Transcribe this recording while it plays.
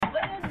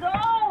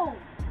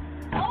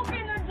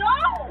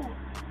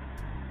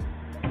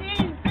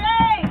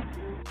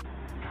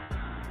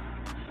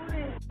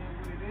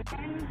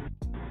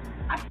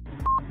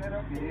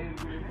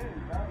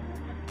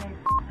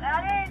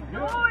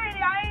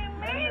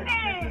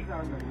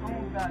around us. I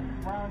don't got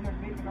around here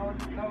making all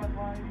these fellas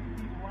around here,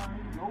 these people around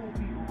here, these old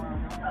people around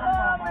here.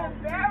 I'm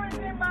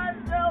embarrassing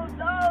myself,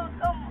 dog.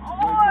 Come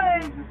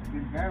on. Just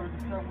embarrass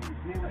yourself when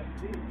you did what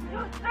you did. You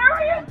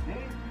serious? You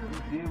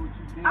did what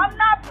you did. I'm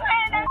not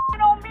playing that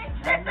shit on me.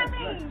 Shit to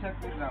me. Check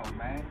this out,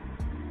 man.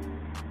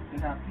 They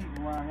got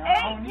people around here.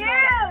 8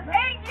 years. 8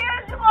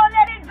 years, you gonna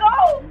let it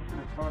go? You should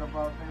have thought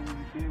about that when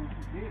you did what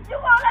you did. You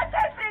gonna let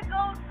that shit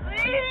go?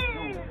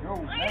 Please. No,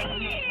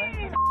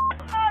 Please.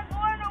 I'm not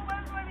going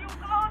nowhere when you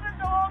close the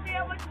door on me.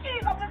 I'm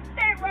gonna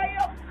stay right here.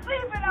 I'm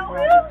sleeping out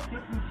here.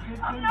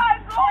 I'm not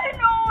going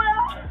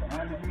nowhere.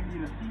 And if you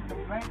need a seat to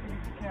blanket, you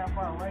can camp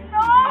out right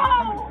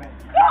No.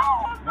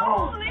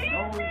 Don't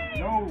leave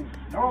me. No.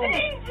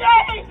 DJ.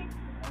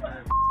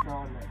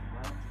 All that,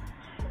 bro.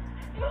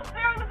 You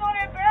seriously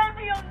gonna embarrass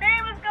me? Your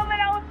neighbors coming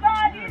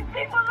outside. These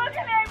people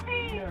looking at me.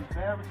 You're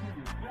embarrassing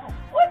yourself.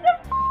 What the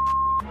f?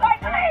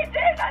 Like, I ain't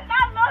did I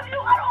not love you?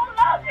 I don't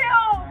love you.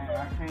 Man,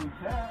 I can't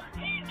tell.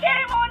 He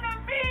came on to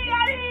me.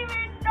 I didn't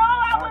even know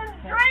I was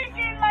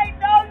drinking. Like,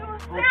 dog, you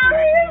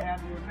serious?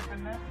 Have you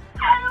looking at?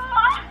 I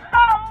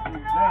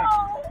don't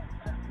know.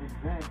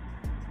 Exactly.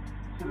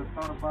 Should have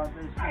thought about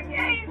this. I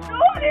can't do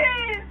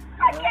this.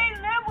 I can't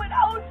live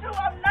without you.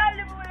 I'm not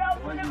living without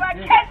you. If I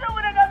catch up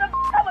with another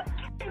I'm gonna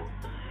kill you.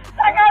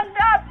 Like, I'm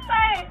not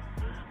playing.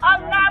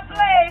 I'm not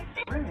playing.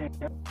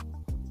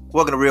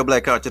 Welcome to Real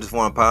Black Consciousness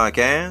Forum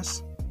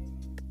Podcast.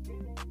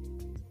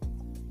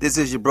 This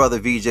is your brother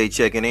VJ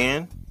checking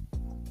in.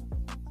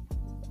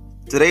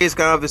 Today's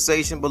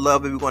conversation,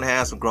 beloved, we're going to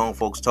have some grown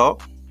folks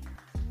talk.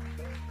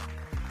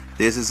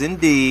 This is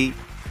indeed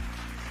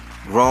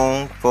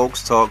grown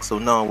folks talk. So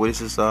no,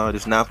 this is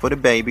not for the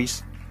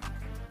babies.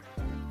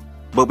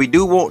 But we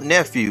do want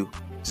nephew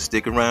to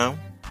stick around.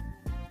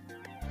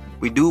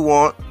 We do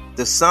want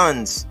the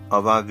sons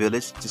of our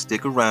village to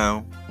stick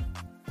around.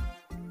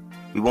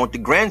 We want the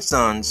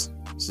grandsons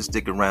to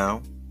stick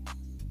around.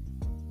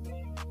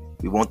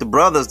 We want the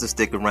brothers to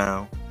stick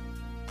around.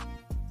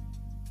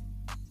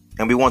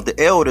 And we want the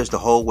elders to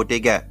hold what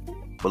they got.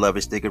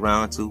 Beloved, stick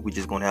around too. We're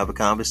just going to have a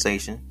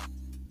conversation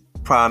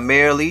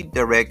primarily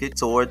directed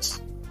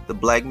towards the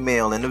black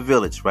male in the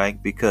village,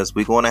 right? Because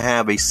we're going to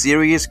have a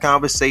serious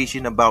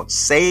conversation about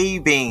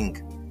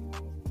saving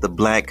the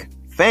black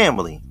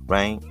family,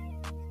 right?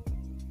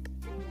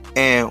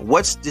 And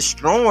what's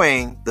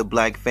destroying the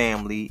black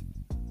family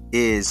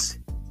is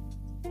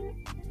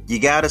you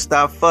got to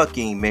stop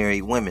fucking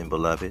married women,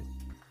 beloved.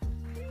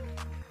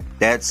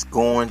 That's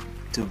going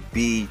to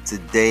be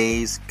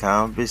today's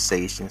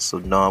conversation. So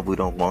no, we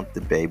don't want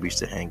the babies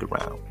to hang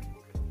around.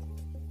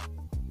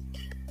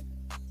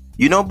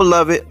 You know,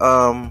 beloved,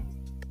 in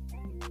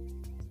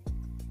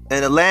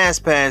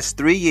the past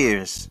 3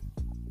 years,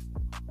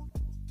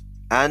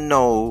 I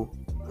know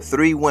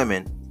 3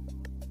 women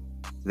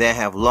that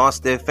have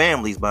lost their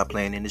families by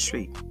playing in the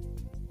street.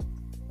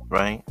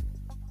 Right?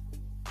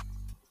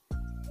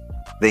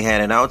 They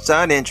had an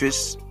outside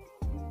interest.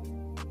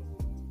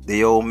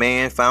 The old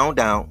man found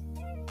out.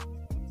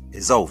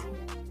 It's over.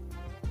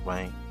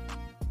 Right?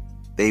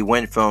 They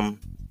went from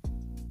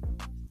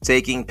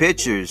taking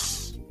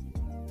pictures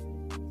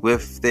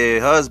with their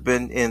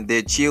husband and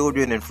their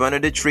children in front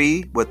of the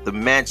tree with the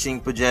matching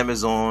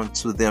pajamas on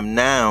to them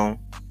now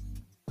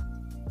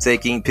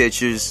taking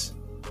pictures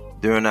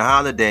during the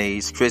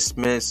holidays,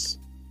 Christmas,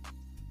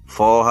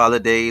 fall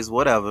holidays,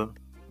 whatever.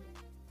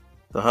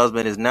 The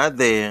husband is not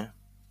there.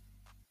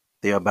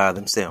 They are by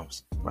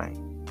themselves, right?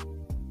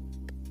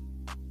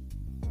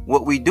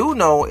 What we do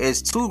know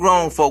is 2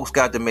 grown folks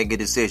got to make a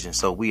decision,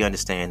 so we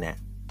understand that.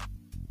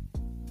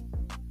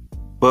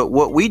 But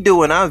what we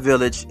do in our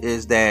village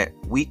is that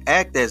we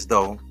act as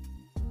though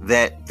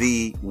that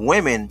the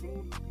women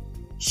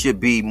should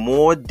be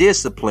more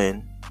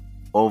disciplined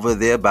over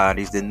their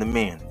bodies than the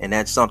men. And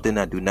that's something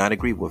I do not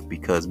agree with,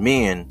 because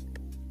men,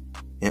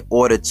 in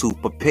order to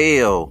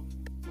propel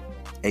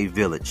a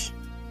village,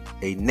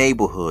 a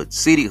neighborhood,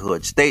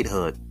 cityhood,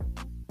 statehood,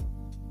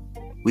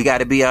 we got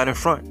to be out in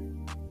front.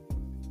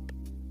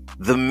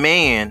 The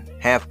man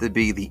have to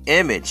be the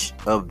image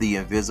of the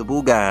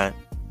invisible God,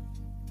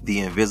 the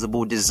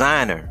invisible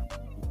designer,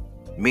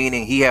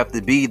 meaning he have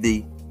to be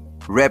the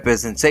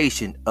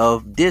representation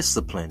of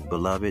discipline,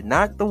 beloved,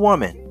 not the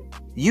woman,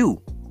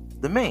 you,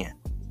 the man.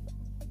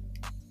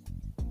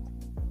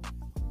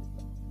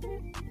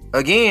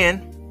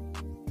 Again,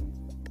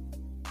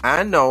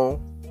 I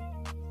know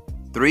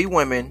 3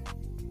 women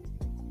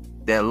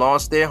that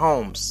lost their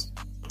homes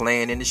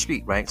playing in the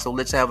street, right? So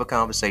let's have a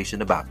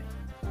conversation about it.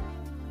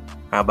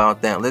 How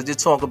about that? Let's just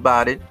talk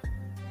about it.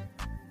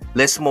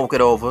 Let's smoke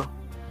it over.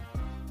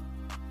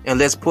 And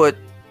let's put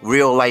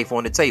real life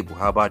on the table.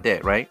 How about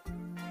that, right?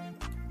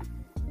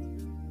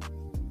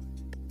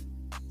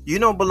 You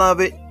know,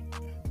 beloved,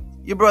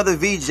 your brother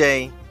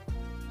VJ,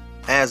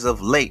 as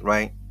of late,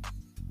 right?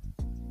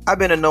 I've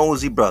been a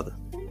nosy brother.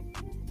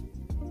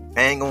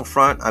 I ain't gonna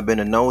front. I've been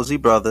a nosy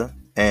brother.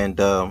 And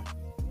the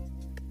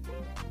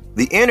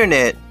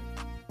internet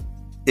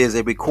is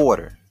a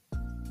recorder.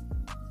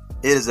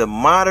 It is a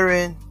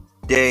modern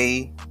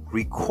day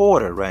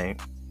recorder,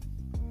 right?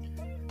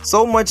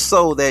 So much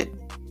so that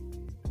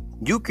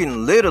you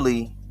can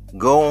literally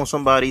go on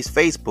somebody's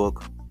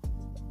Facebook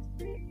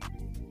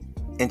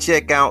and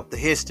check out the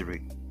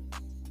history.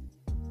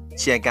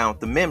 Check out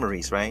the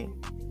memories, right?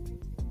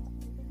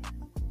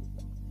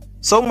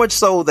 So much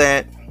so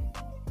that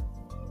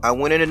I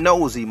went into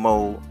nosy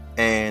mode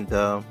and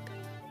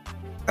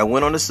I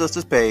went on the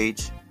sister's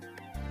page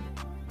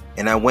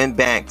and I went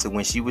back to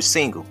when she was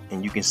single,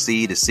 and you can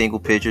see the single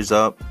pictures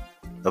up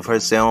of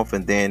herself,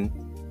 and then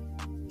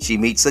she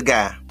meets a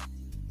guy,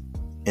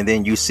 and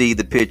then you see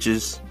the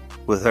pictures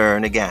with her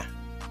and the guy,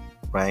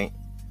 right?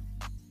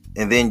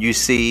 And then you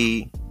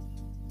see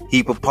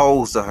he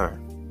proposed to her.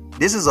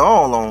 This is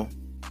all on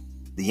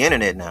the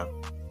internet now.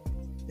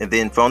 And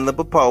then from the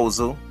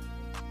proposal,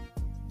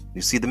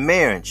 you see the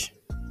marriage,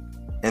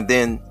 and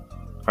then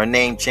her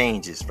name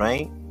changes,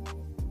 right?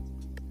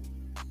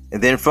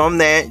 And then from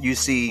that, you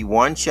see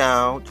one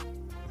child,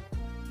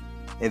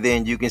 and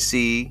then you can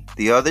see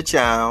the other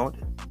child,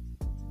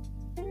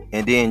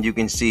 and then you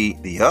can see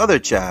the other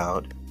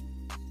child,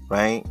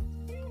 right?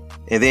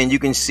 And then you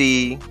can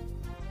see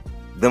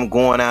them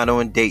going out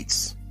on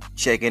dates,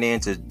 checking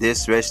into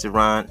this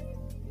restaurant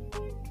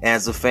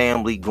as a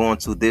family, going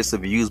to this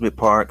amusement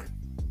park.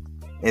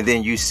 And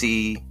then you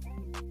see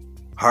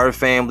her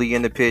family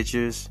in the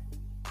pictures,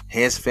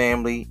 his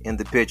family in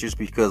the pictures,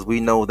 because we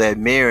know that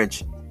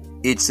marriage,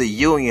 it's a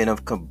union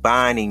of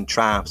combining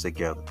tribes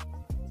together.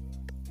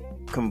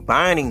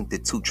 Combining the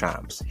two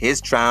tribes,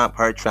 his tribe,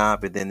 her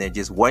tribe, and then they're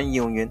just one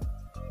union.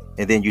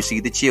 And then you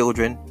see the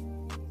children.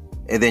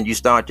 And then you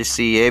start to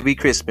see every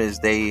Christmas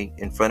they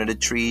in front of the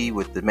tree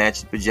with the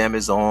matching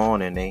pajamas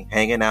on, and they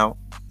hanging out.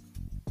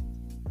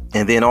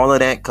 And then all of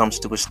that comes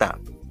to a stop.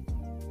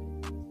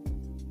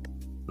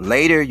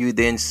 Later, you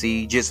then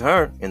see just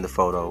her in the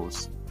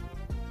photos.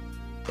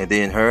 And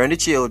then her and the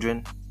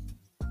children.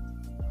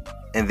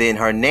 And then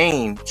her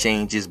name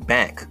changes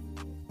back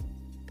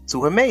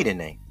to her maiden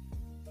name,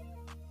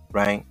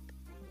 right?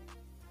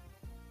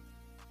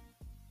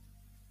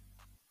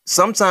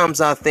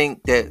 Sometimes I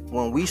think that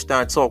when we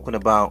start talking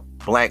about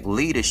black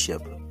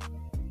leadership,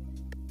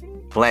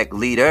 black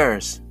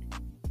leaders,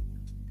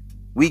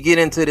 we get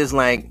into this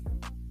like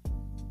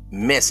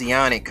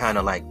messianic kind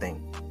of like thing,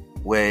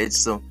 where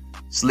it's a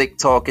slick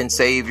talking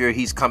savior.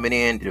 He's coming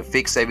in to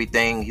fix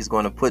everything. He's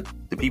going to put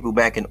the people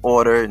back in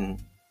order,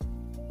 and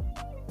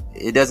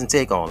it doesn't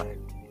take all that.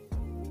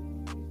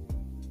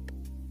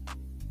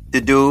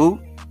 The dude,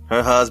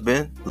 her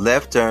husband,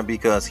 left her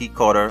because he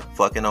caught her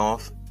fucking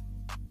off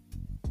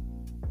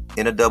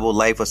in a double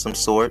life of some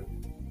sort.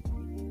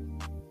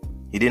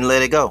 He didn't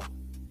let it go.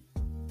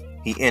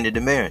 He ended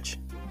the marriage.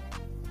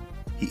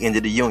 He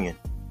ended the union.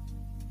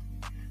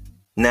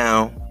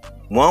 Now,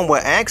 one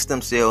would ask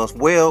themselves,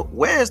 well,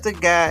 where's the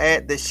guy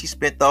at that she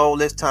spent all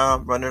this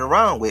time running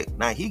around with?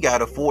 Now, he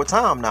got her full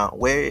time now.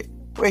 Where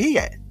he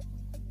at?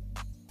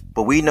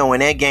 But we know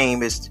in that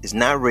game it's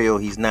not real.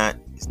 It's not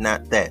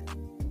that.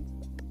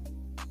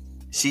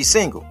 She's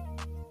single.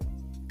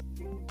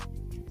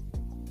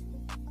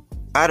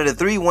 Out of the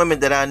 3 women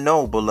that I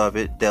know,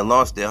 beloved, that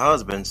lost their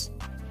husbands,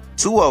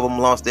 2 of them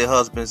lost their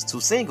husbands to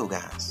single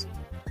guys.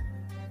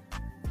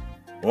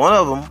 One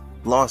of them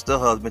lost her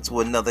husband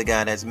to another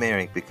guy that's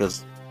married,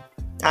 because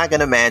I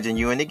can imagine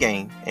you in the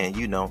game and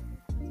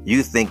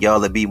you think y'all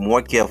would be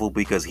more careful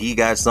because he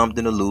got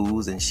something to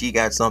lose and she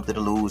got something to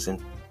lose,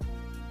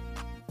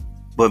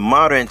 but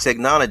modern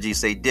technology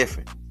say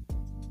different.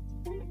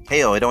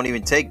 Hell, it don't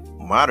even take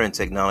modern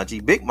technology.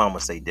 Big Mama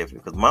say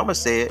different, because Mama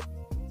said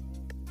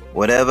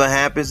whatever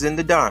happens in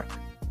the dark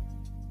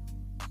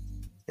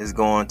is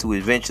going to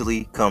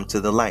eventually come to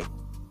the light.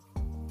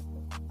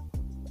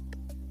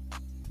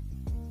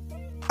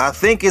 I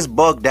think it's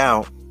bugged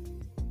out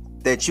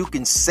that you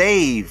can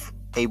save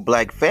a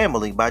black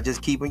family by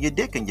just keeping your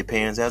dick in your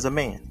pants as a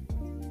man.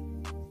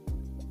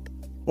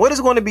 What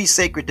is going to be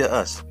sacred to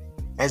us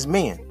as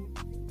men?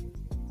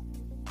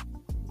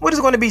 What is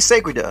going to be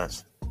sacred to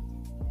us?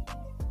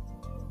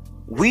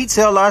 We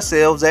tell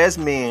ourselves as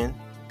men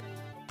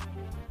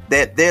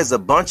that there's a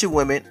bunch of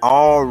women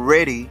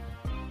already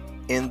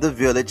in the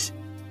village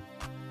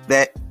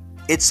that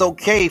it's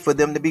okay for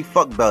them to be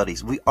fuck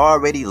buddies. We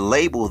already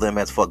label them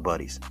as fuck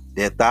buddies.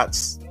 Their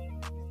thoughts,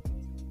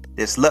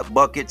 their slut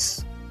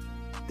buckets,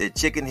 their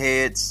chicken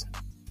heads.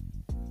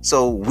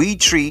 So we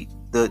treat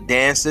the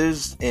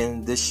dancers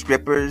and the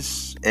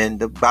strippers and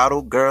the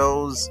bottle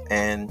girls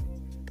and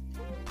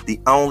the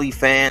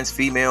OnlyFans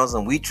females,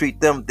 and we treat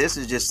them, this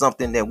is just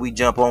something that we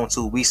jump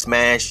onto, we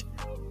smash,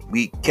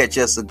 we catch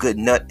us a good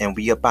nut, and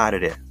we up out of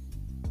there.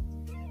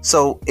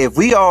 So if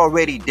we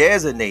already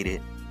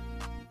designated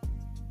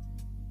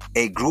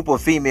a group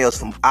of females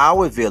from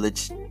our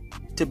village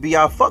to be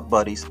our fuck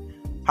buddies,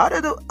 how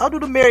do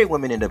the married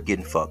women end up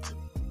getting fucked?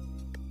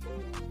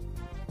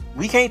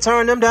 We can't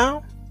turn them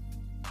down.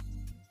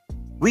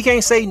 We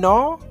can't say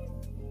no.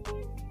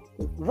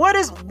 What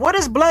is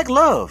black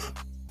love?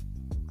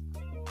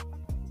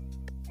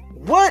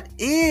 What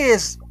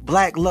is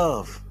black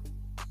love?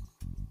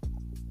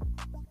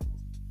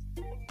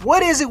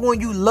 What is it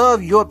when you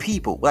love your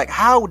people? Like,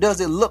 how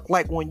does it look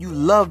like when you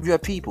love your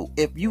people?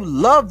 If you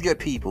love your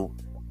people,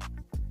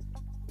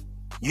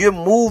 you're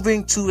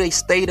moving to a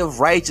state of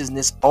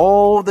righteousness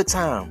all the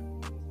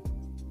time.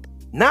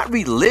 Not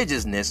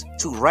religiousness,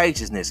 to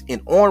righteousness.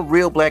 And on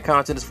Real Black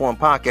Consciousness Forum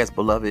podcast,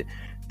 beloved,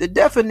 the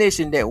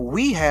definition that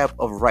we have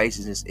of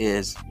righteousness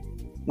is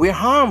we're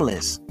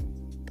harmless.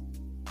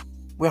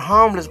 We're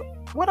harmless.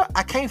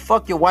 I can't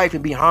fuck your wife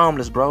and be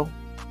harmless, bro.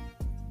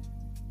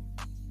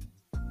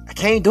 I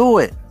can't do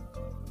it.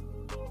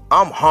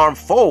 I'm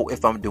harmful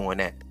if I'm doing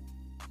that.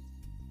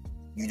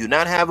 You do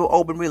not have an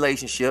open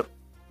relationship.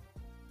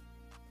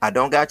 I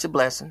don't got your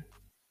blessing.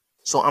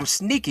 So I'm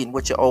sneaking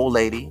with your old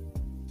lady.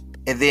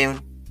 And then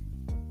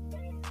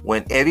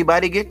when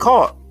everybody get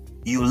caught,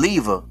 you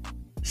leave her.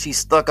 She's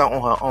stuck out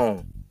on her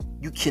own.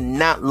 You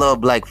cannot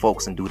love black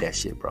folks and do that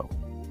shit, bro.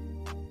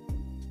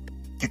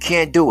 You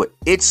can't do it.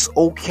 It's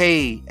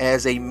okay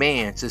as a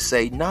man to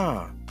say,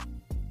 nah.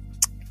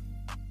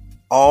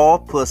 All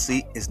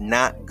pussy is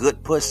not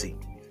good pussy.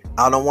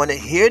 I don't want to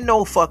hear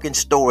no fucking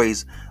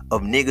stories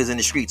of niggas in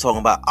the street talking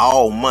about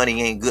all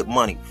money ain't good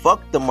money.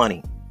 Fuck the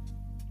money.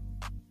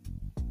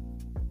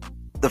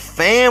 The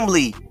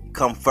family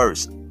come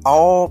first.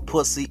 All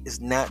pussy is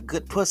not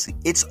good pussy.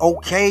 It's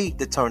okay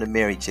to turn a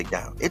married chick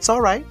down. It's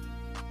all right.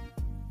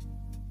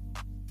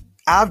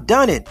 I've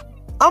done it.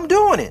 I'm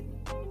doing it.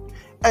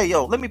 Hey,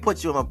 yo, let me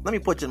put you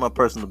in my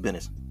personal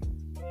business.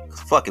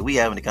 Fuck it, we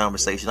having a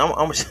conversation. I'm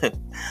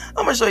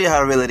gonna show you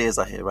how real it is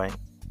out here, right?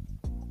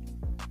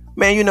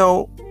 Man, you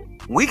know,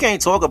 we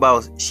can't talk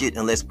about shit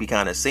unless we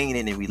kind of seen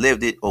it and we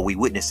lived it or we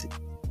witnessed it.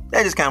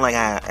 That's just kind of like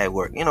how at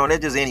work. You know,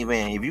 that's just any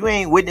man. If you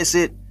ain't witnessed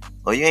it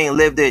or you ain't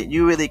lived it,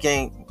 you really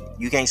can't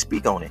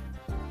speak on it.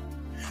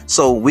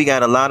 So we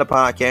got a lot of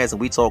podcasts and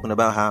we talking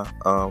about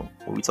how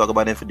when we talk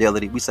about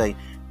infidelity, we say,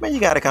 man, you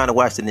gotta kind of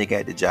watch the nigga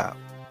at the job.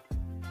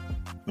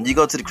 When you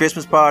go to the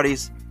Christmas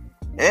parties,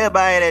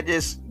 everybody that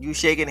just you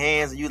shaking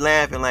hands and you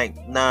laughing like,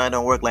 nah, it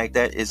don't work like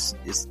that. It's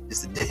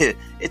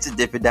a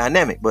different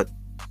dynamic. But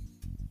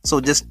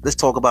so just let's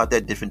talk about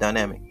that different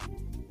dynamic.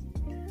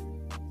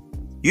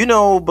 You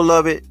know,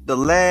 beloved, the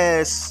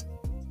last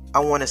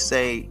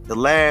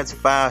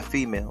 5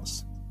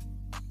 females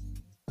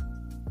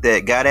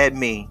that got at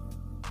me,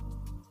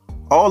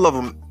 all of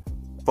them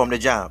from the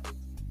job.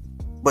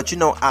 But you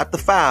know, out the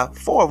 5,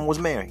 4 of them was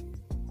married.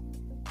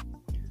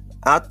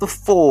 Out the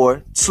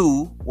 4,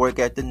 2 work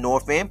at the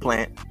North End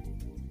plant.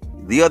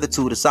 The other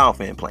 2, the South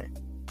End plant.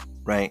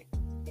 Right?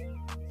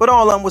 But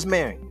all of them was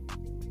married.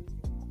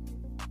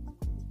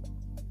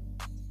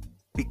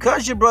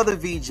 Because your brother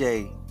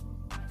VJ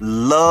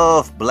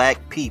love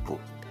black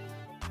people.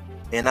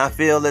 And I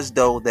feel as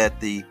though that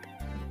the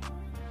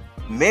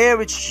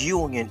marriage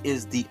union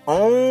is the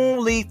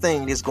only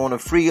thing that's going to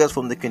free us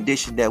from the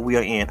condition that we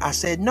are in. I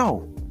said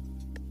no.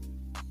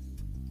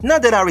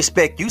 Not that I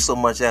respect you so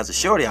much as a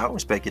shorty. I don't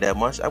respect you that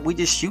much. We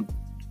just shoot,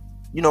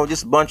 you know,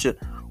 just a bunch of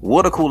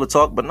water cooler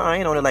talk. But no, I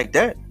ain't on it like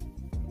that.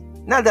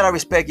 Not that I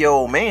respect your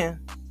old man.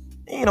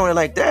 I ain't on it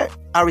like that.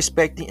 I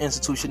respect the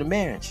institution of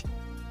marriage.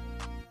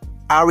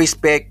 I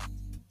respect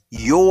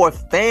your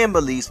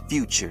family's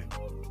future.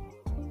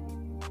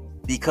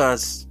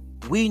 Because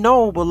we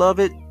know,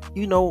 beloved,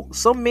 you know,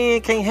 some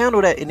men can't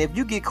handle that. And if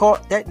you get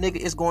caught, that nigga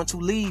is going to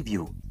leave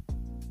you.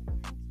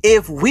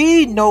 If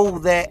we know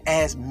that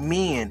as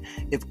men,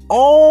 if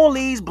all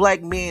these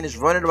black men is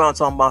running around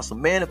talking about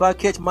some, man, if I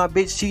catch my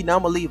bitch cheating,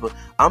 I'm gonna leave her.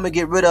 I'm gonna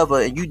get rid of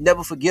her and you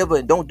never forgive her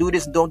and don't do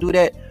this and don't do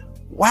that.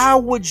 Why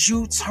would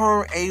you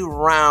turn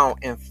around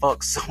and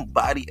fuck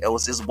somebody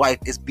else's wife?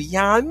 It's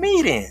beyond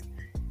me then.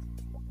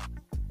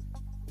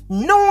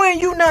 Knowing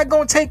you're not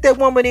gonna take that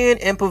woman in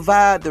and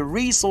provide the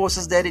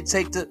resources that it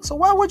takes to, so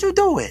why would you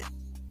do it?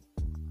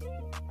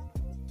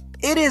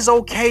 It is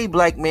okay,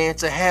 black men,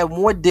 to have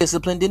more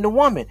discipline than the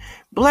woman.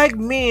 Black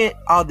men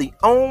are the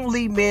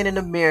only men in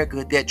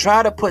America that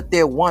try to put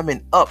their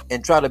woman up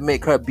and try to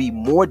make her be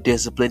more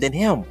disciplined than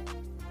him.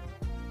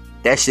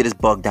 That shit is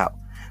bugged out.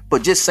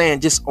 But just saying,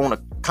 just on a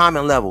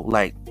common level,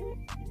 like,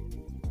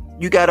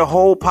 you got a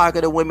whole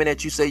pocket of women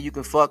that you say you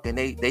can fuck and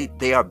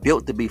they are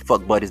built to be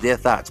fuck buddies. Their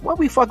thoughts. Why are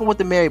we fucking with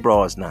the married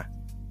bras now?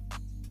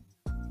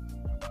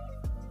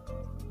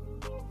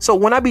 So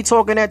when I be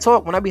talking that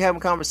talk, when I be having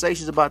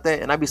conversations about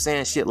that, and I be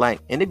saying shit like,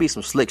 and it be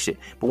some slick shit,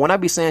 but when I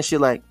be saying shit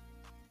like,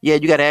 yeah,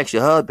 you gotta ask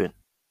your husband.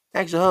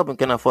 Ask your husband,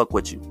 can I fuck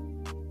with you?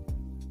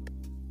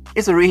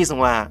 It's a reason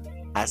why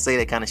I say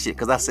that kind of shit,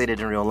 because I say that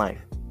in real life.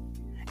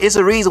 It's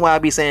a reason why I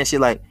be saying shit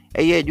like,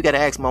 hey, yeah, you gotta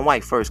ask my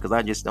wife first, because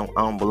I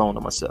don't belong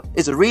to myself.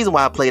 It's a reason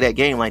why I play that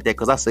game like that,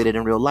 because I say that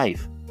in real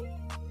life.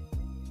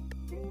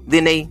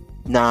 Then they,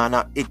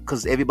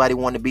 because everybody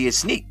want to be a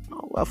sneak.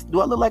 Oh, do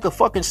I look like a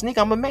fucking sneak?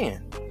 I'm a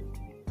man.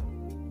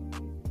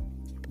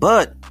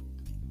 But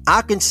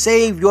I can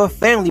save your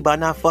family by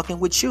not fucking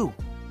with you.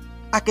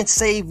 I can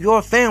save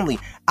your family.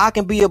 I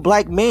can be a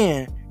black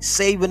man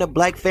saving a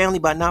black family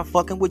by not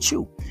fucking with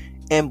you.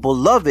 And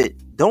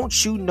beloved,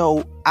 don't you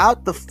know,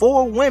 out the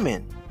 4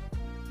 women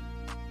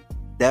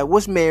that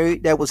was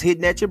married, that was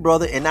hitting at your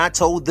brother, and I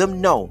told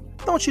them no,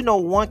 Don't you know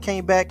one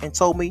came back and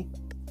told me,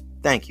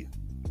 thank you.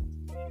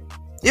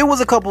 It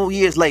was a couple of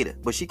years later,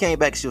 but she came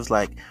back. She was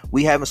like,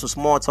 we having some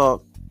small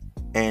talk.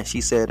 And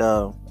she said,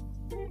 on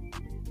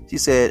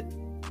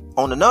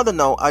another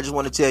note, I just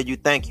want to tell you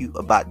thank you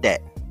about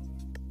that.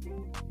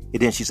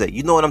 And then she said,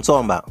 you know what I'm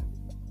talking about?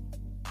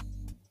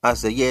 I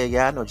said,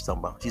 yeah, I know what you're talking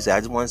about. She said, I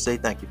just want to say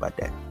thank you about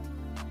that.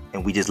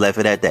 And we just left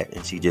it at that.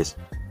 And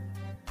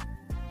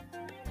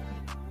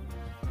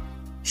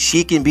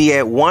she can be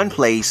at one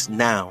place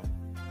now,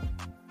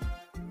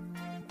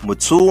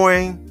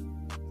 maturing,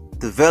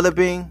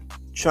 developing,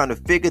 trying to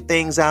figure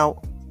things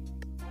out.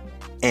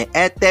 And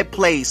at that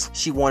place,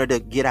 she wanted to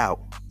get out.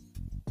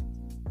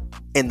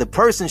 And the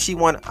person she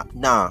wanted,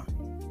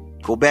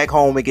 go back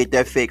home and get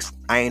that fixed.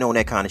 I ain't on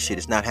that kind of shit.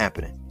 It's not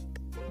happening.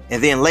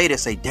 And then later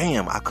say,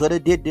 damn, I could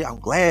have did this. I'm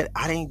glad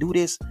I didn't do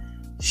this.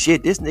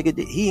 Shit, this nigga,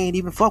 he ain't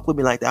even fuck with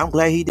me like that. I'm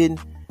glad he didn't.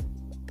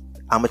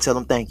 I'm going to tell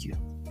him thank you.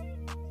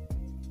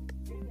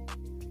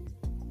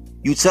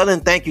 You telling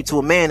thank you to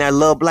a man that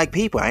love black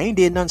people. I ain't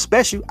did nothing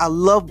special. I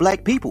love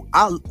black people.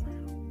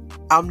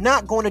 I'm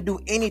not going to do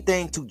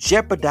anything to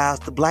jeopardize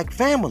the black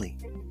family.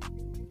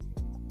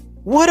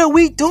 What are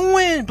we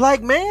doing,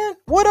 black man?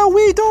 What are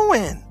we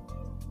doing?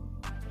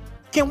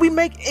 Can we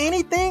make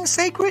anything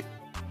sacred?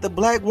 The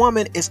black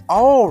woman is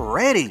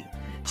already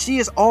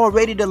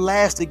the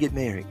last to get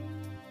married.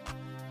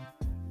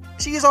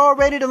 She is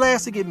already the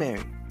last to get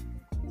married.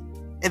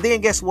 And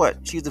then guess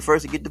what? She's the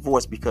first to get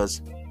divorced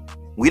because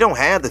we don't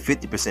have the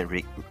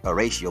 50%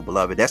 ratio,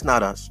 beloved. That's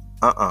not us.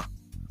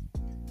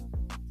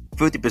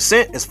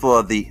 50% is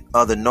for the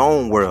other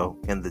known world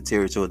in the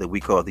territory that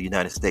we call the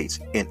United States.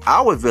 In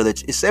our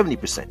village, it's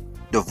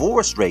 70%.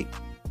 Divorce rate,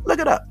 look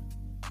it up.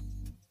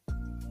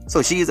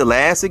 So she's the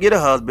last to get a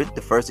husband,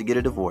 the first to get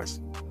a divorce.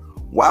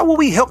 Why would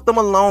we help them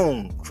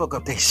alone fuck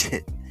up their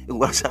shit? Is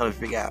what I'm trying to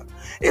figure out.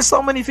 There's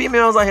so many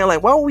females out here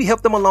like, why would we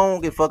help them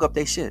alone and fuck up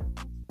their shit?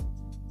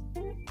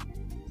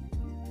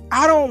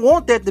 I don't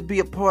want that to be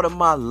a part of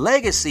my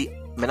legacy.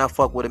 Man, I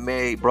fuck with a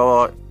married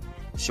broad.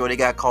 Sure, they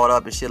got caught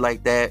up and shit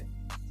like that.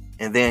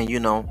 And then,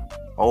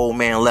 old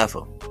man left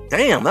her.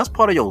 Damn, that's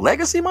part of your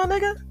legacy, my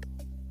nigga?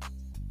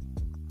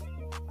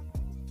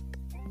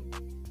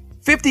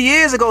 50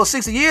 years ago,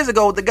 60 years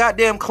ago, the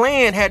goddamn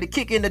Klan had to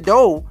kick in the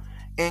door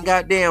and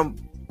goddamn,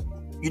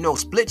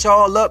 split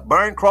y'all up,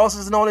 burn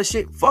crosses and all that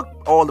shit. Fuck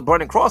all the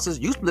burning crosses.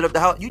 You split up the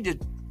house.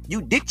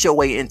 You dicked your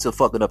way into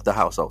fucking up the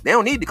household. They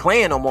don't need the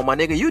Klan no more, my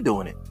nigga. You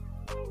doing it.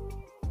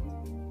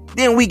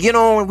 Then we get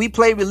on, we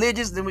play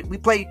religious, then we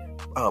play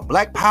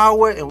Black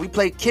Power, and we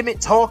play Kemet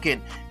talk,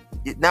 and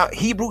now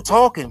Hebrew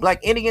talk and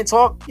Black Indian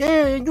talk.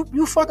 Yeah,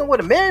 you fucking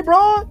with a married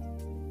broad?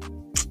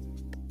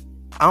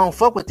 I don't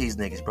fuck with these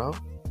niggas, bro.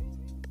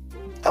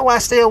 That's why I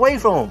stay away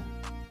from them.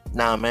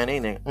 Nah, man,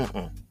 ain't it?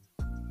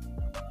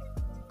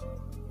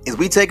 Is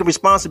we taking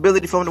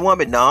responsibility from the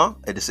woman? Nah,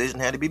 a decision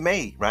had to be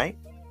made, right?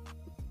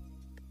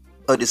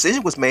 A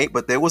decision was made,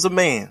 but there was a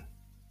man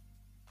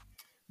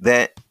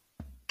that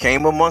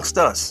came amongst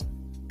us.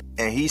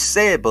 And he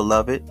said,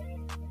 beloved,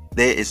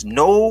 there is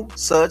no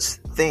such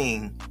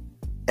thing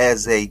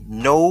as a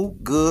no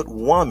good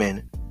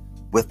woman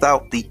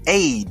without the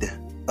aid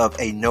of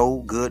a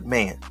no good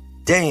man.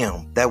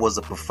 Damn, that was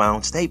a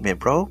profound statement,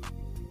 bro.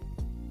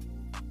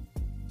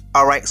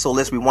 All right, so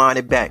let's rewind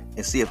it back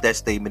and see if that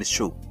statement is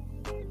true.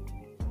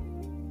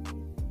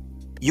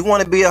 You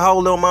want to be a hoe,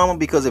 little mama?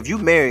 Because if you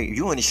married,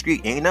 you in the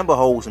street, ain't nothing but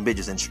hoes and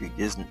bitches in the street.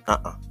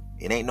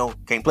 It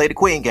ain't can't play the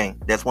queen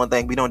game. That's one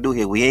thing we don't do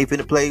here. We ain't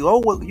finna play,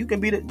 you can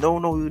be the,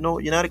 no,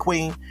 you're not a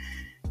queen.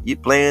 You're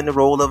playing the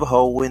role of a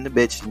hoe and the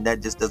bitch, and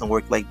that just doesn't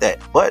work like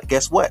that. But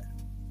guess what?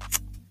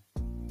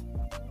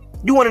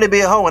 You wanted to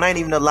be a hoe, and I ain't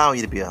even allow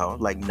you to be a hoe.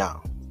 Like,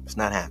 no, it's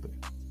not happening.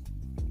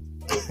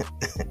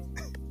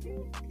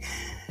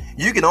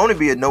 You can only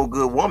be a no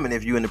good woman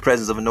if you're in the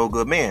presence of a no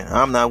good man.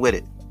 I'm not with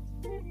it.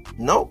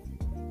 Nope.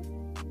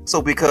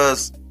 So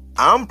because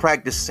I'm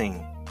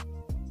practicing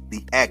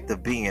the act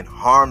of being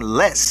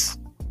harmless,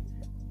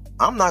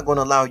 I'm not going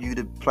to allow you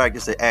to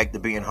practice the act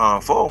of being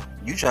harmful.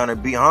 You trying to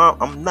be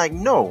I'm like,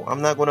 no,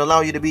 I'm not going to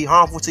allow you to be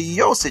harmful to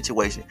your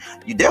situation.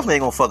 You definitely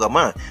ain't going to fuck up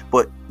mine.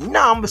 But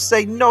now I'm going to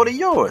say no to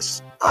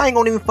yours. I ain't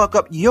going to even fuck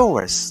up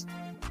yours.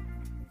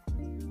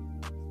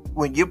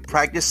 When you're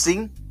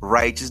practicing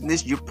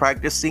righteousness, you're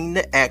practicing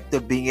the act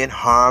of being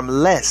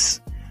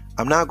harmless.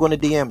 I'm not going to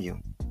DM you.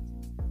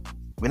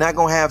 We're not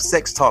going to have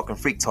sex talk and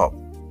freak talk.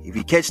 If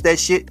you catch that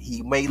shit,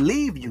 he may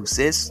leave you,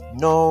 sis.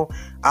 No,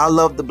 I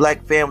love the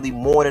black family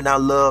more than I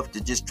love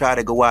to just try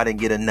to go out and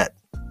get a nut.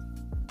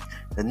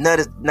 The nut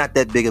is not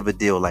that big of a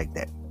deal like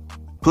that.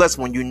 Plus,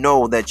 when you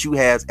know that you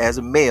have, as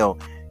a male,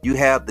 you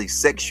have the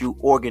sexual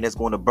organ that's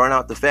going to burn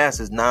out the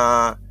fastest.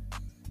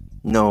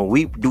 No,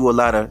 we do a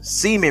lot of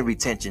semen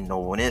retention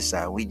on this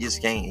side. We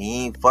just can't.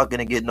 He ain't fucking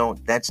to get no.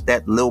 That's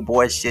that little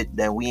boy shit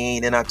that we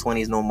ain't in our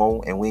 20s no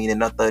more, and we ain't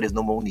in our 30s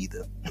no more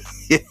neither.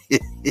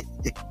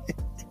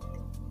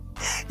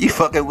 You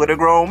fucking with a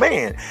grown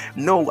man.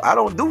 No, I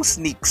don't do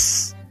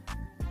sneaks.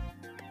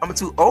 I'm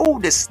too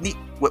old to sneak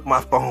with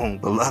my phone,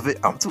 beloved.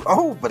 I'm too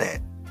old for that.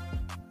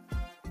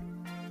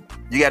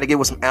 You got to get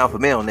with some alpha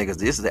male niggas.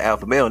 This is the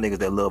alpha male niggas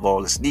that love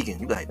all the sneaking.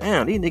 You like,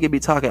 damn, these niggas be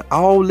talking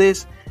all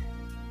this.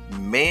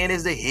 Man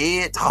is the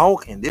head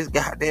talk, and this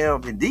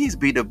goddamn, and these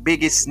be the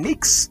biggest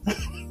sneaks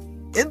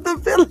in the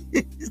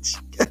village.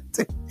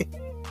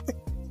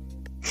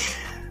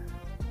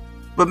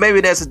 But maybe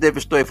that's a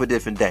different story for a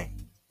different day.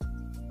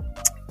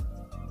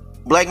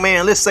 Black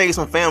man, let's save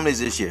some families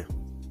this year.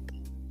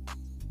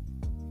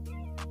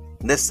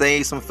 Let's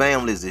save some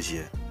families this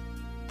year.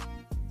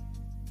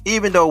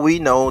 Even though we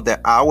know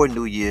that our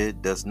new year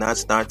does not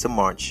start to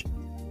March.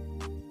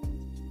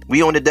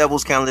 We on the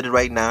devil's calendar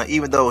right now,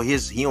 even though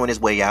he on his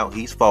way out,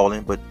 he's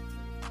falling, but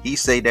he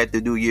say that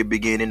the new year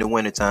begin in the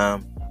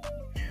wintertime.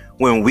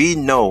 When we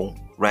know,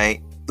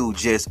 right, through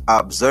just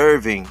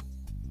observing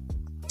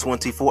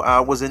 24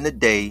 hours in the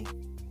day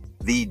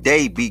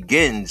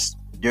begins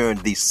during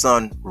the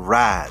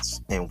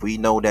sunrise. And we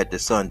know that the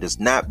sun does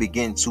not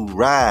begin to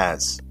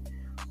rise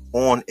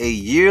on a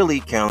yearly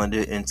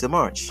calendar into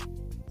March.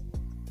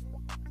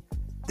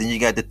 Then you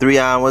got the 3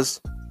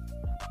 hours.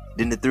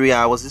 Then the 3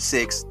 hours is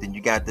 6. Then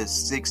you got the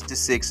 6 to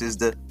 6 is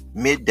the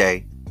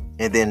midday.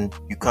 And then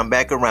you come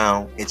back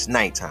around, it's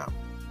nighttime.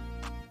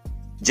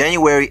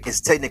 January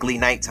is technically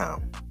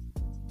nighttime.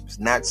 It's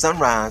not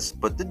sunrise,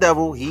 but the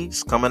devil,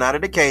 he's coming out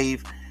of the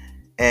cave.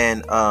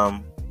 And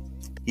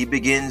he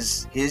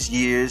begins his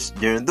years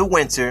during the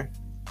winter.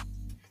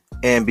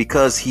 And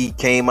because he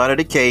came out of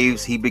the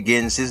caves, he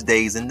begins his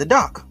days in the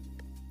dark.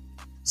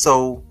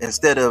 So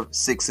instead of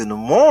 6 in the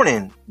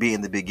morning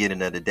being the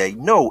beginning of the day,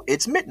 no,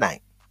 it's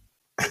midnight.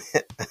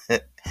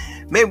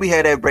 Maybe we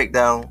had that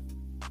breakdown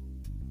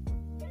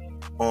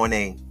on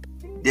a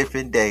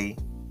different day,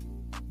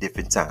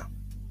 different time.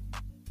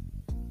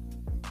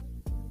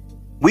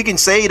 We can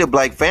say the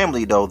black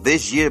family, though,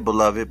 this year,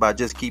 beloved, by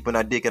just keeping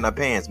our dick in our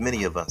pants,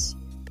 many of us.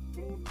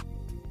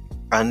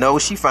 I know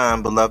she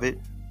fine, beloved.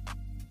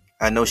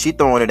 I know she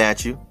throwing it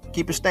at you.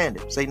 Keep it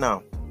standing. Say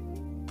no.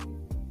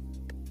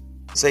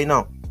 Say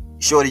no.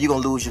 Shorty, you're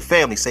going to lose your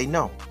family. Say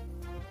no.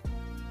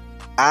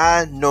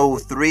 I know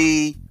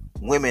 3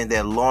 women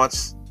that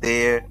launched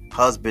their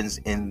husbands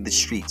in the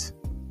streets.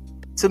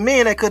 To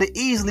men that could have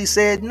easily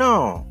said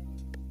no.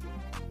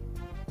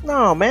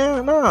 No,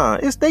 man, no.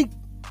 It's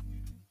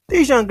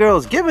these young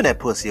girls giving that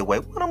pussy away.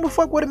 What I'm gonna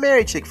fuck with a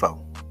married chick for?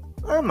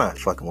 I'm not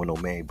fucking with no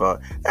married bro.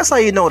 That's how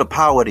you know the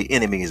power of the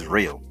enemy is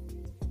real.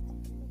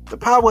 The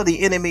power of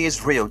the enemy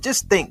is real.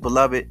 Just think,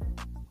 beloved.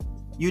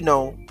 You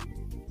know,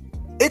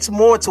 it's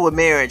more to a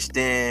marriage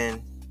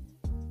than...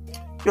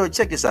 Yo,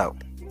 check this out.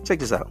 Check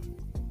this out.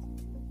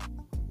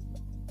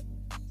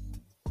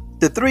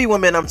 The 3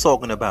 women I'm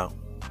talking about,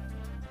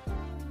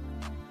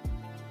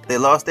 they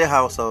lost their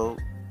household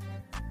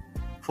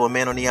for a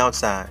man on the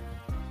outside.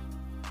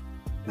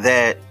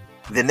 That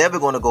they're never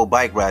going to go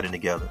bike riding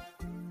together.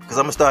 Because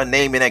I'm going to start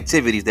naming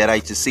activities that I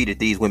used to see that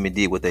these women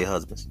did with their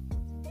husbands.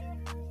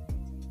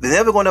 They're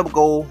never going to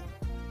go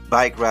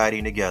bike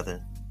riding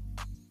together.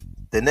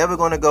 They're never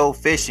going to go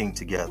fishing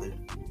together.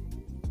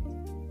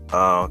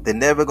 They're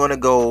never going to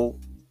go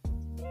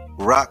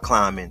rock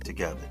climbing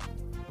together,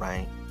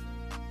 right?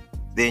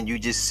 Then you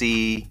just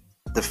see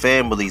the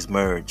families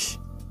merge.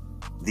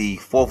 The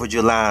 4th of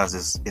July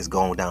is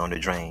going down the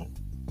drain.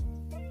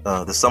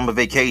 The summer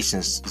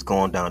vacations is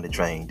going down the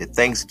drain. The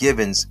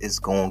Thanksgivings is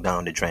going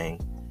down the drain.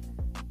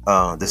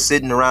 The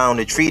sitting around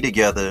the tree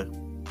together,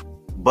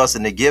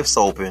 busting the gifts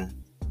open,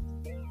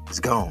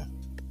 is gone.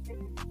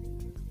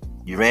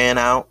 You ran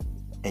out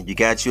and you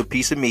got you a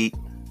piece of meat.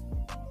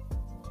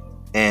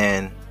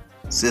 And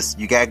sis,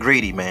 you got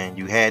greedy, man.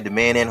 You had the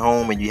man at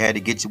home and you had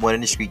to get you one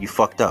in the street. You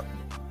fucked up.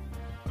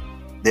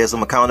 There's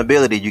some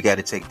accountability. You got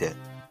to take that.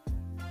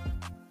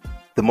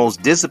 The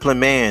most disciplined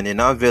man in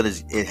our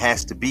village, it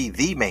has to be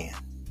the man.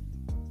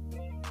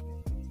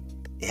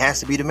 It has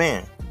to be the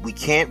man. We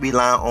can't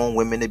rely on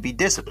women to be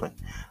disciplined.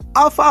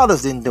 Our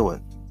fathers didn't do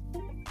it.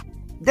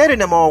 Daddy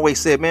and them always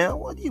said, man,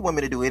 what do you want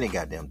me to do any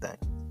goddamn thing?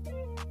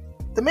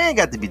 The man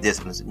got to be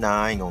disciplined.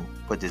 Nah, I ain't gonna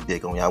put this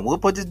dick on you. I will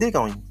put this dick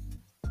on you.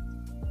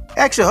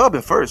 Ask your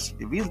husband first.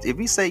 If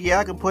he say, yeah,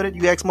 I can put it,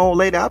 you ask more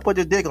later, I'll put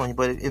this dick on you.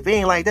 But if it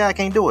ain't like that, I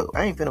can't do it.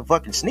 I ain't finna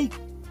fucking sneak.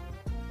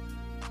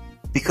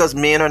 Because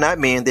men are not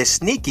men, they're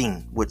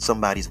sneaking with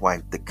somebody's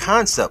wife. The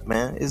concept,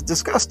 man, is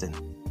disgusting.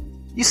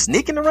 You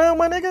sneaking around,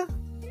 my nigga?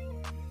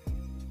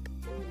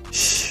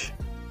 Shh.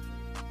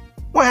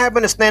 What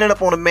happened to standing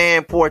up on a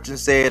man porch and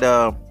said,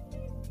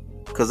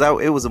 because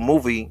it was a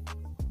movie,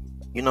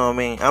 you know what I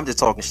mean? I'm just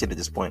talking shit at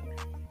this point.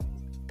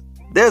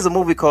 There's a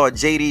movie called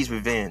JD's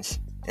Revenge.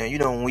 And you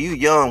know, when you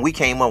young, we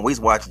came up, we was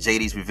watching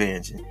JD's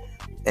Revenge.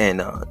 And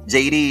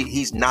JD,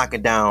 he's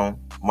knocking down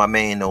my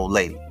main old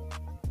lady.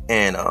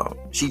 And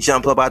she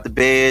jumped up out the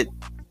bed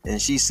and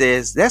she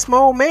says, that's my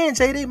old man,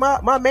 JD.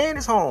 My man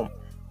is home.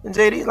 And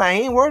JD's like,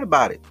 he ain't worried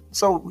about it.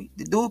 So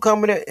the dude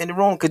coming in the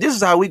room, because this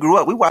is how we grew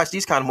up. We watched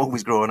these kind of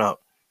movies growing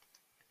up.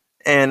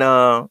 And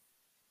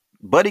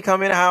Buddy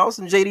come in the house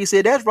and JD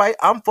said, that's right,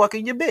 I'm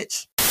fucking your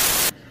bitch.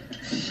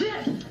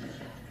 Shit.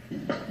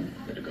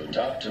 Better go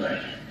talk to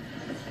her.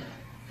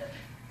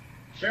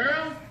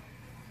 Cheryl?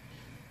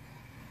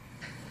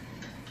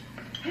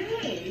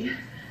 Hey,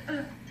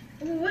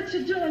 what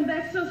you doing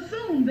back so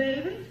soon,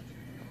 baby?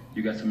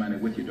 You got somebody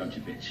with you, don't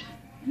you, bitch?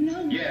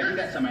 No. Yeah, you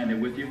got somebody there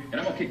with you, and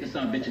I'm gonna kick this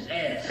son of a bitch's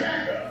ass.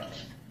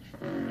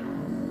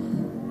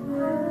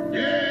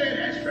 Yeah,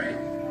 that's right.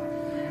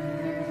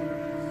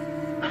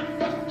 I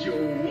fucked your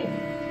woman.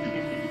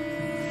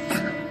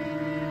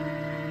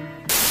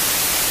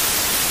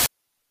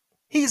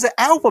 He's an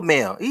alpha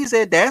male. He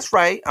said, that's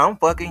right, I'm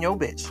fucking your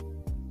bitch.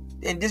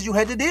 And just you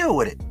had to deal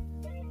with it.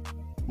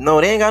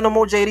 No, they ain't got no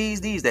more JDs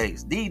these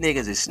days. These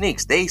niggas is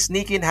sneaks. They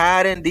sneaking,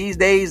 hiding. These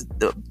days,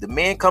 the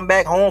men come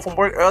back home from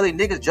work early.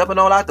 Niggas jumping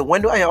all out the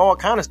window. I hear all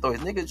kind of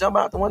stories. Niggas jump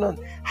out the window and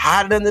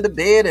hide under the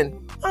bed.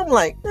 And I'm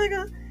like,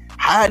 nigga,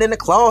 hide in the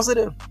closet.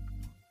 And...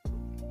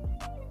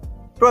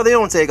 Brother, you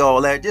don't take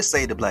all that. Just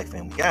say the black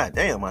family. God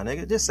damn, my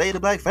nigga. Just say the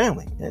black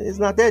family. It's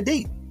not that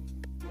deep.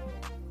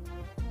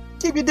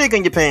 Keep your dick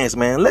in your pants,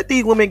 man. Let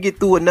these women get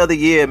through another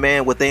year,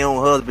 man, with their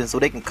own husbands so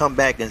they can come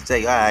back and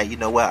say, all right, you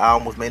know what? I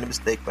almost made a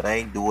mistake, but I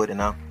ain't do it.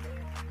 And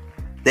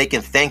they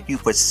can thank you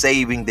for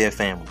saving their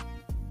family.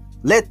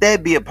 Let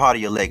that be a part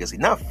of your legacy.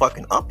 Not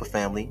fucking up a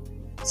family.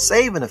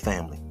 Saving a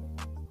family.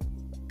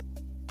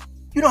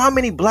 You know how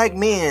many black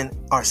men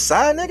are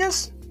side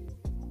niggas?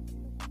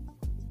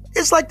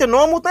 It's like the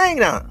normal thing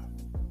now.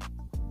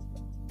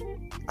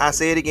 I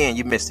say it again.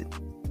 You missed it.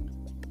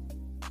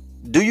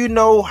 Do you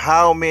know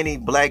how many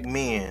black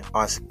men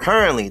are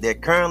currently they're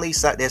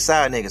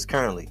side niggas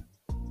currently?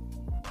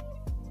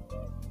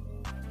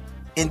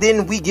 And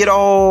then we got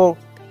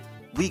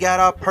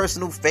our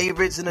personal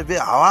favorites in the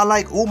video. Oh, I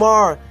like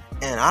Umar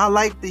and I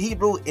like the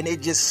Hebrew, and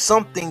it's just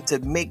something to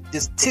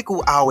just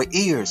tickle our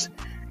ears.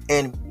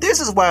 And this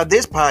is why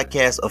this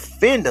podcast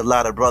offend a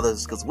lot of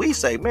brothers, because we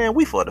say, man,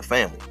 we for the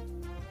family.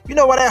 You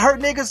know why that hurt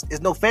niggas? There's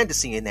no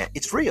fantasy in that.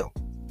 It's real.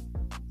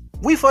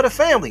 We for the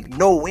family.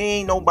 No, we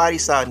ain't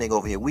nobody's side nigga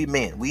over here. We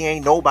men. We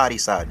ain't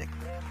nobody's side nigga.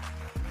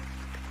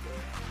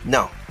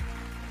 No.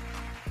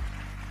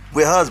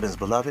 We're husbands,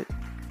 beloved.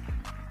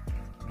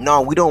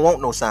 No, we don't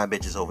want no side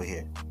bitches over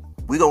here.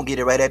 We gonna get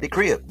it right at the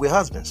crib. We're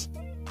husbands.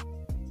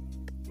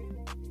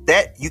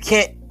 That you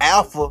can't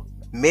alpha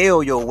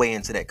male your way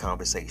into that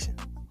conversation.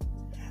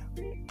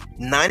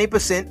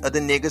 90% of the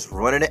niggas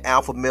running the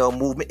alpha male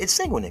movement is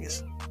single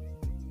niggas.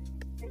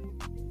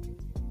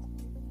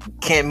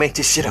 Can't make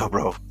this shit up,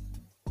 bro.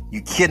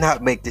 You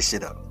cannot make this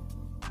shit up.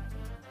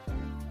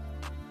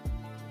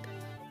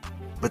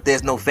 But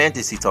there's no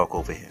fantasy talk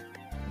over here.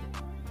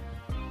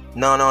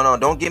 No.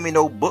 Don't give me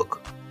no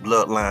book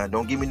bloodline.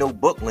 Don't give me no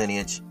book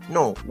lineage.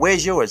 No.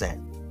 Where's yours at?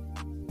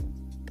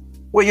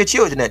 Where your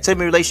children at? Tell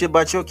me a relationship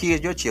about your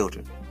kids, your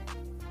children.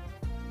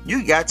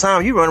 You got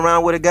time. You run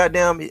around with a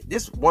goddamn...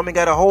 This woman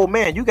got a whole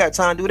man. You got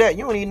time to do that.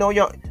 You don't even know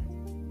you're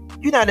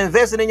not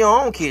invested in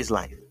your own kid's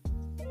life.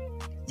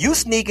 You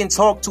sneak and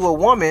talk to a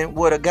woman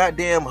with a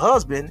goddamn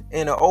husband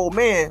and an old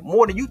man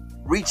more than you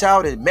reach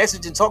out and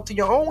message and talk to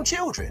your own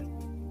children.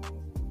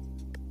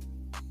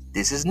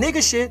 This is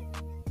nigga shit.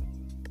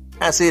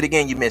 I say it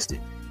again, you missed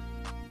it.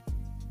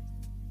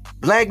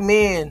 Black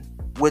men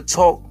would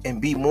talk and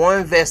be more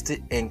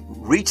invested in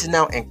reaching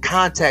out and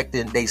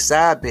contacting their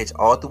side bitch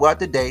all throughout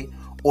the day,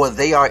 or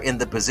they are in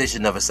the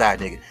position of a side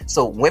nigga.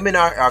 So women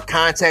are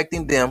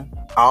contacting them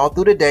all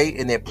through the day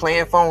and they're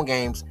playing phone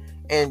games.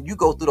 And you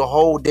go through the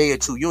whole day or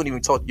two, you don't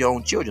even talk to your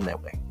own children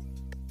that way.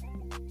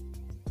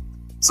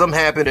 Something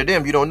happened to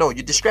them, you don't know.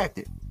 You're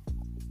distracted.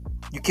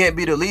 You can't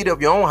be the leader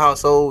of your own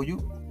household.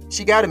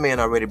 She got a man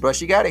already, bro.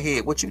 She got a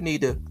head. What you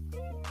need to...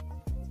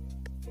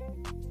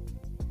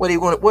 What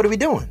are we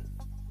doing?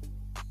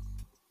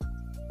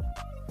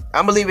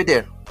 I'm going to leave it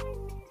there.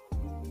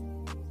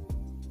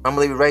 I'm going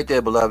to leave it right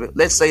there, beloved.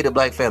 Let's say the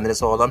black family.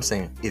 That's all I'm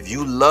saying. If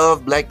you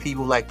love black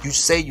people like you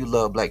say you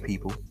love black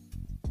people,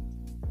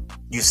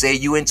 you say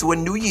you into a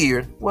new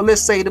year, well,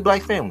 let's say the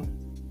black family.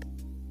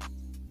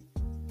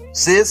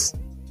 Sis,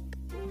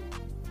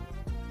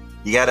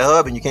 you got a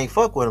hub and you can't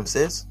fuck with him,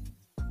 sis.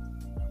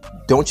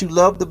 Don't you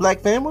love the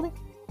black family?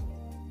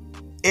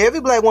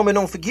 Every black woman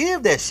don't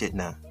forgive that shit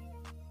now.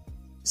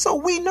 So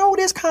we know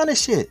this kind of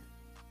shit.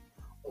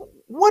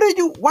 Why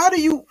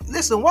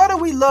do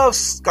we love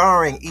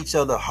scarring each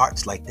other's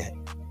hearts like that?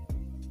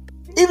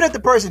 Even if the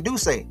person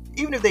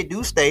even if they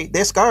do stay,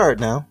 they're scarred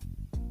now.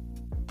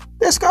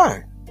 They're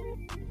scarred.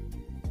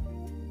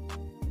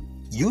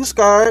 You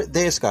scarred,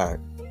 they're scarred.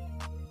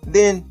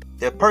 Then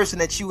the person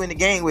that you in the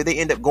game with, they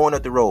end up going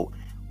up the road.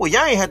 Well,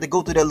 y'all ain't have to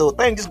go through that little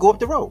thing. Just go up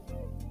the road.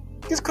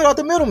 Just cut out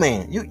the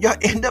middleman. Y'all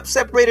end up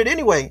separated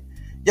anyway.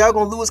 Y'all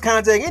gonna lose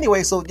contact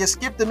anyway. So just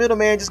skip the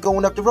middleman, just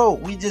going up the road.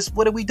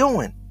 What are we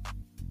doing?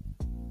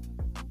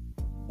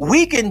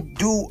 We can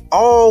do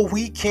all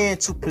we can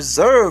to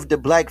preserve the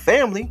black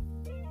family.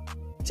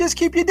 Just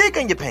keep your dick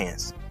in your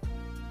pants.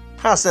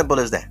 How simple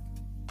is that?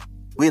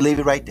 We leave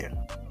it right there.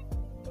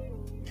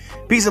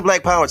 Peace and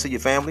black power to your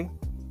family.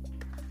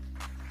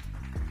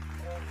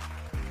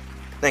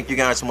 Thank you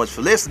guys so much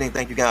for listening.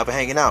 Thank you guys for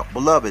hanging out.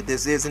 Beloved,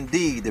 this is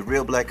indeed the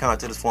Real Black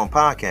Content is Formed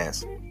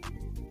podcast.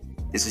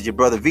 This is your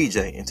brother VJ.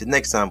 Until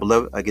next time,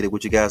 beloved, I'll get it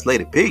with you guys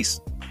later. Peace.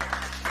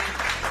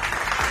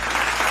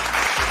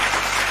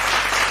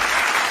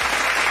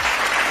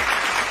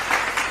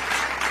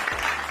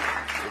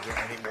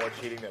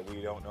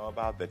 know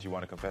about that you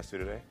want to confess to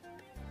today?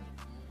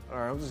 All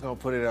right, I'm just gonna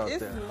put it out It's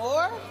there.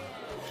 more?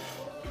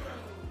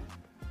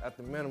 At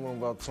the minimum,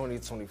 about 20,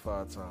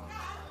 25 times.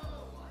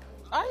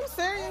 Are you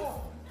serious?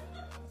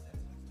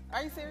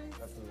 Are you serious?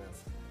 That's the minimum.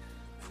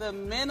 The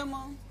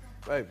minimum?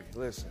 Baby,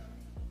 listen.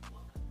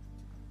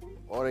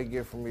 All they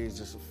get from me is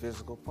just a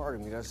physical part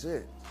of me. That's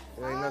it.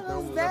 It ain't How nothing,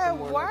 does nothing that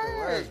more work? than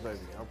less, baby.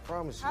 I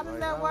promise you. How does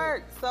like, that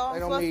work? So I'm they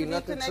don't supposed mean to be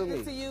nothing connected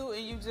me. to you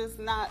and you just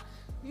not,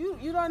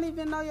 you don't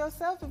even know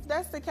yourself if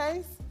that's the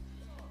case?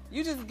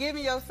 You just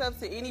giving yourself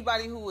to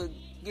anybody who would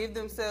give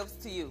themselves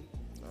to you.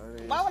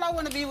 Why would I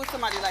want to be with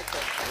somebody like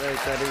that? It ain't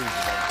that easy,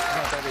 baby. It's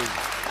not that easy.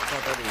 It's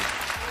not that easy.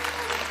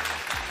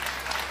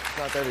 It's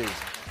not that easy.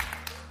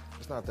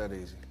 It's not that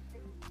easy.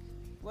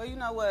 Well, you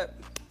know what?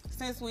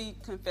 Since we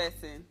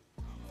confessing,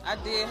 I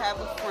did have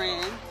a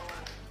friend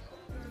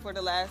for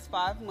the last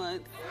 5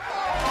 months.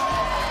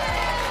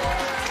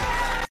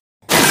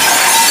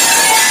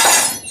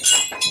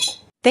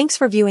 Thanks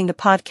for viewing the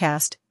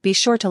podcast. Be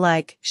sure to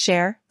like,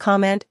 share,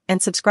 comment,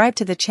 and subscribe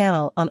to the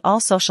channel on all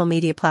social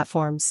media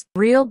platforms.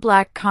 Real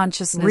Black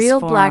Consciousness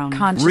Real Forum. Black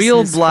Consciousness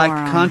Real Black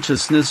Forum.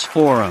 Consciousness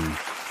Forum.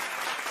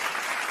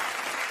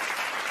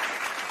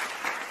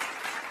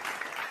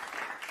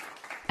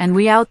 And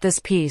we out this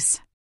piece.